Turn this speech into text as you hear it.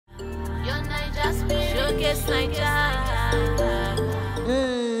Showcase Nigeria.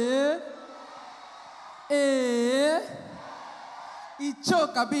 He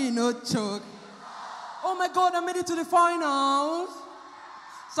choke, I be no choke. Oh my God, I made it to the finals.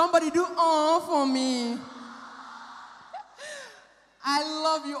 Somebody do all for me. I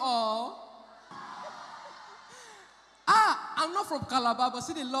love you all. I'm not from Calabar, but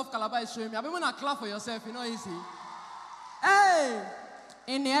see the love Calabar is showing me. I mean, when I clap for yourself, you know, easy. Hey,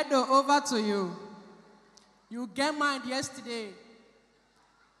 Iniedo, over to you. You get mine yesterday.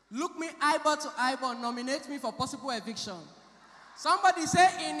 Look me eyeball to eyeball, nominate me for possible eviction. Somebody say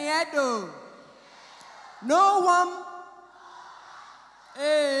Iniedo. No one.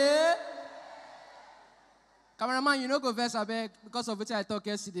 Hey. Cameraman, you know go verse I beg because of what I talked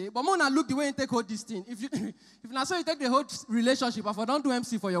yesterday. But Mona, look the way you take hold this thing. If not so you take the whole relationship, I don't do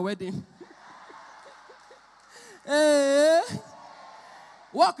MC for your wedding. Hey.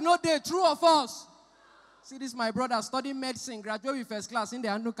 Work no day, true or false? See this, my brother studying medicine, graduate with first class in the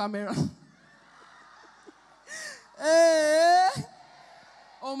hand camera. Hey.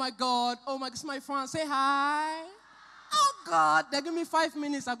 Oh my God, this is my friend. Say hi. Oh God, they give me 5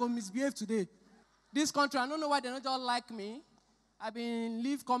 minutes, I go misbehave today. This country, I don't know why they don't just like me. I've been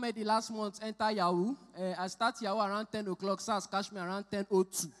leave comedy last month, enter Yahoo. I start Yahoo around 10 o'clock, SARS catch me around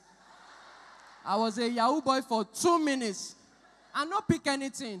 10:02. I was a Yahoo boy for 2 minutes. I not pick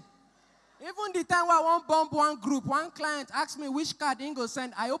anything. Even the time where I want bomb one group, one client asked me which card he go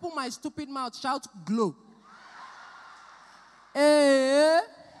send, I open my stupid mouth, shout, glow. Now,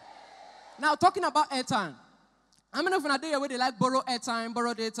 talking about airtime. How many of you know where they like borrow airtime,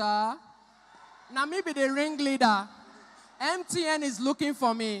 borrow data? Now, maybe the ringleader. MTN is looking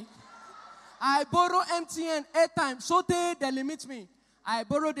for me. I borrow MTN airtime, so they limit me. I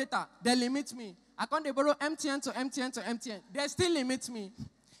borrow data, they limit me. I can't borrow MTN to MTN to MTN. They still limit me.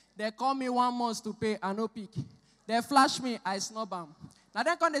 They call me 1 month to pay, I no pick. They flash me, I snub them. Now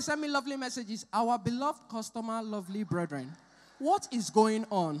then they send me lovely messages. Our beloved customer, lovely brethren, what is going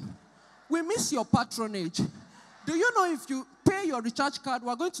on? We miss your patronage. Do you know if you pay your recharge card,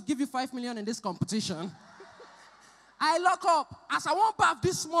 we're going to give you 5 million in this competition? I lock up. As I won't bath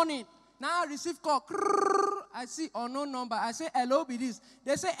this morning, now I receive call. I see unknown number. I say, hello, be this.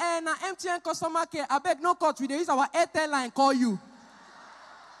 They say, now MTN customer care. I beg no cut. We use our Airtel line call you.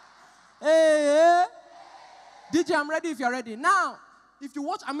 Hey, DJ, I'm ready if you're ready. Now, if you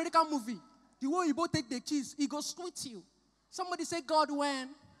watch American movie, the way you both take the keys, he goes squeeze you. Somebody say, God when?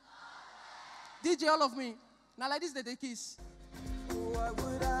 DJ, all of me. Now like this, they kiss. What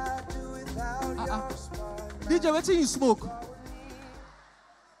would I do without your smile? DJ, wait till you smoke.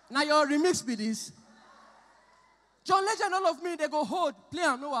 Now your remix be this. John Legend, all of me, they go hold. Play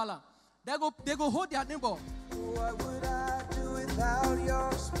and no wala. They go hold their neighbor. What would I do without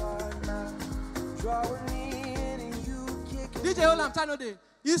your smile now? Drawing me in and you kicking. DJ, hold on, time day.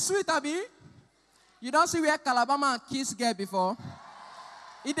 You sweet, Abby? You don't see where Calabama and Kiss get before?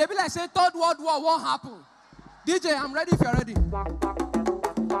 It they be like say Third World War won't happen. DJ, I'm ready if you're ready.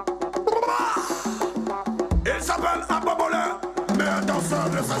 Il s'appelle un baboleur, mais un danseur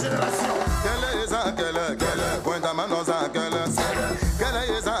de sa génération. Quelle est ça, quelle, point à manosa, quelle est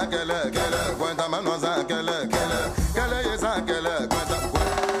ça, quelle, point à manosa, quelle est ça, quelle,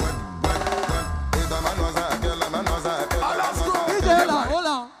 DJ, hold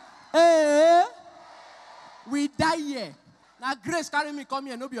on. Hey, we die here. Now Grace carry me, come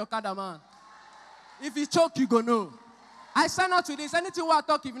here, no be your kada man. If you choke, you go know. I sign out to this. Anything we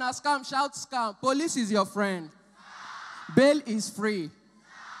talk, if you not scam, shout scam. Police is your friend. Bail is free.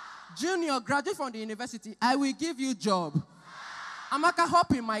 Junior, graduate from the university, I will give you job. Amaka,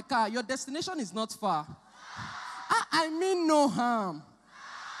 hop in my car. Your destination is not far. I mean no harm.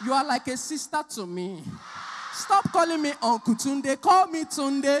 You are like a sister to me. Stop calling me Uncle Tunde. Call me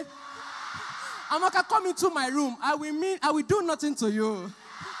Tunde. Amaka, come into my room. I will do nothing to you.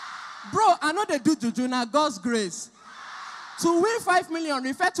 Bro, I know they do juju now, God's grace. To win 5 million,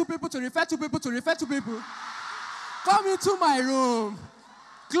 refer to people to refer to people to refer to people. Come into my room.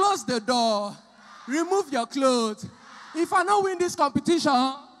 Close the door. Remove your clothes. If I don't win this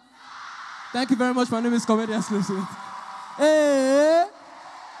competition, thank you very much. My name is Comedian Exclusive. Hey.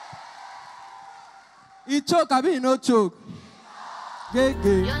 He choke, I mean no choke. Your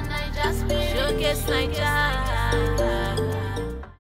Niger Showcase Nigeria.